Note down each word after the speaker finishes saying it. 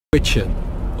Witchen,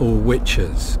 or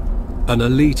witches, an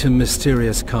elite and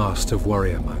mysterious caste of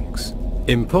warrior monks.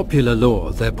 In popular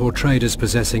lore, they're portrayed as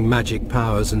possessing magic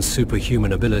powers and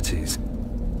superhuman abilities.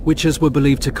 Witches were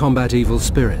believed to combat evil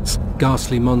spirits,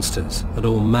 ghastly monsters, and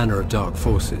all manner of dark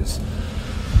forces.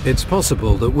 It's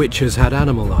possible that witches had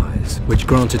animal eyes, which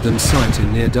granted them sight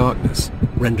in near darkness,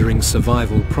 rendering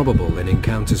survival probable in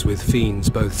encounters with fiends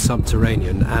both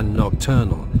subterranean and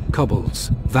nocturnal,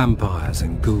 kobolds, vampires,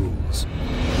 and ghouls.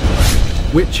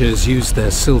 Witches used their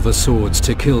silver swords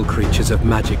to kill creatures of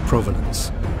magic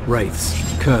provenance, wraiths,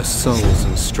 cursed souls,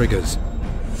 and striggers.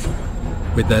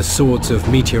 With their swords of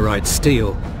meteorite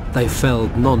steel, they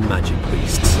felled non-magic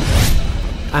beasts,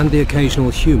 and the occasional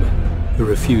human who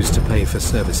refused to pay for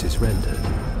services rendered.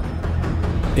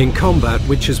 In combat,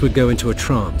 witches would go into a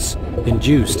trance,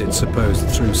 induced, it's supposed,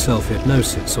 through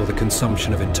self-hypnosis or the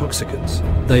consumption of intoxicants.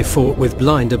 They fought with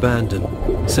blind abandon,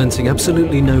 sensing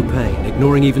absolutely no pain,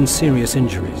 ignoring even serious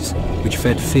injuries, which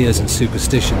fed fears and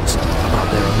superstitions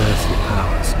about their unearthly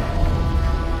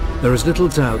powers. There is little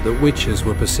doubt that witches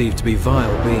were perceived to be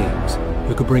vile beings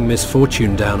who could bring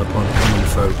misfortune down upon common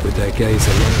folk with their gaze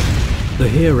alone. The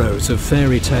heroes of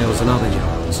fairy tales and other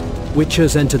yarns,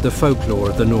 witches entered the folklore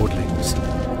of the Nordlings.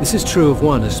 This is true of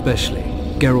one especially,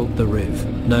 Geralt the Riv,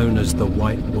 known as the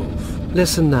White Wolf.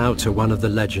 Listen now to one of the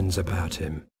legends about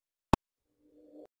him.